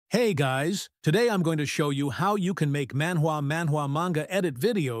Hey guys, today I'm going to show you how you can make Manhwa manga edit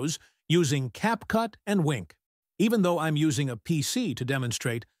videos using CapCut and Wink. Even though I'm using a PC to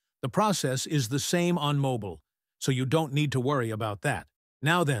demonstrate, the process is the same on mobile, so you don't need to worry about that.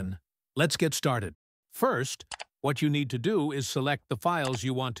 Now then, let's get started. First, what you need to do is select the files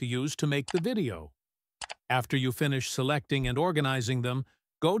you want to use to make the video. After you finish selecting and organizing them,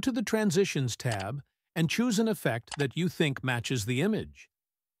 go to the Transitions tab and choose an effect that you think matches the image,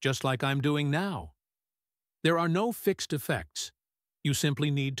 just like I'm doing now. There are no fixed effects. You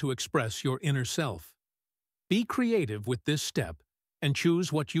simply need to express your inner self. Be creative with this step and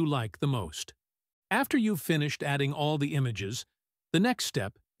choose what you like the most. After you've finished adding all the images, the next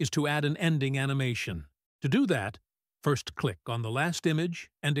step is to add an ending animation. To do that, first click on the last image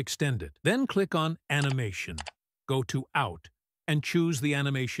and extend it. Then click on Animation. Go to Out and choose the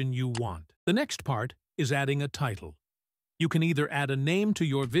animation you want. The next part is adding a title. You can either add a name to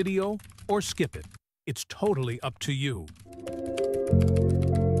your video or skip it. It's totally up to you.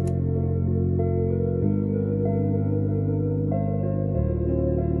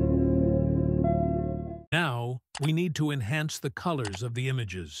 Now, we need to enhance the colors of the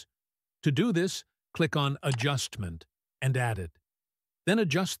images. To do this, click on Adjustment and add it. Then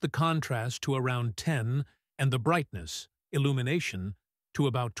adjust the contrast to around 10 and the brightness, illumination, to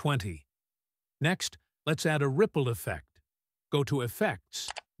about 20. Next, let's add a ripple effect. Go to Effects,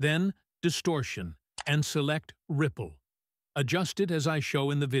 then Distortion, and select Ripple. Adjust it as I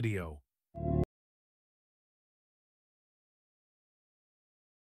show in the video.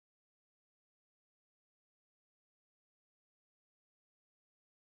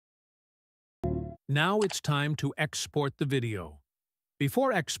 Now it's time to export the video.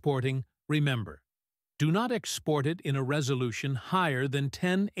 Before exporting, remember, do not export it in a resolution higher than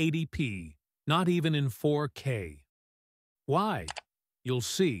 1080p, not even in 4K. Why? You'll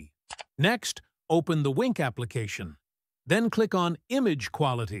see. Next, open the Wink application. Then click on Image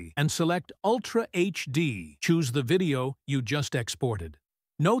Quality and select Ultra HD. Choose the video you just exported.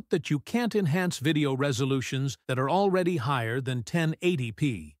 Note that you can't enhance video resolutions that are already higher than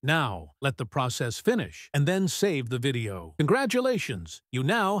 1080p. Now, let the process finish and then save the video. Congratulations! You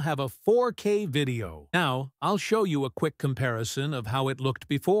now have a 4K video. Now, I'll show you a quick comparison of how it looked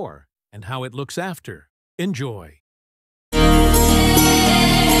before and how it looks after. Enjoy!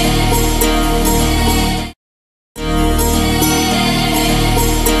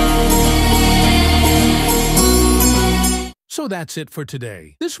 So that's it for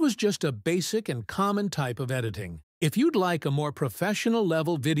today. This was just a basic and common type of editing. If you'd like a more professional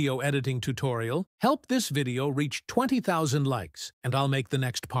level video editing tutorial, help this video reach 20,000 likes, and I'll make the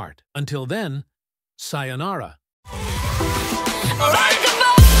next part. Until then, sayonara.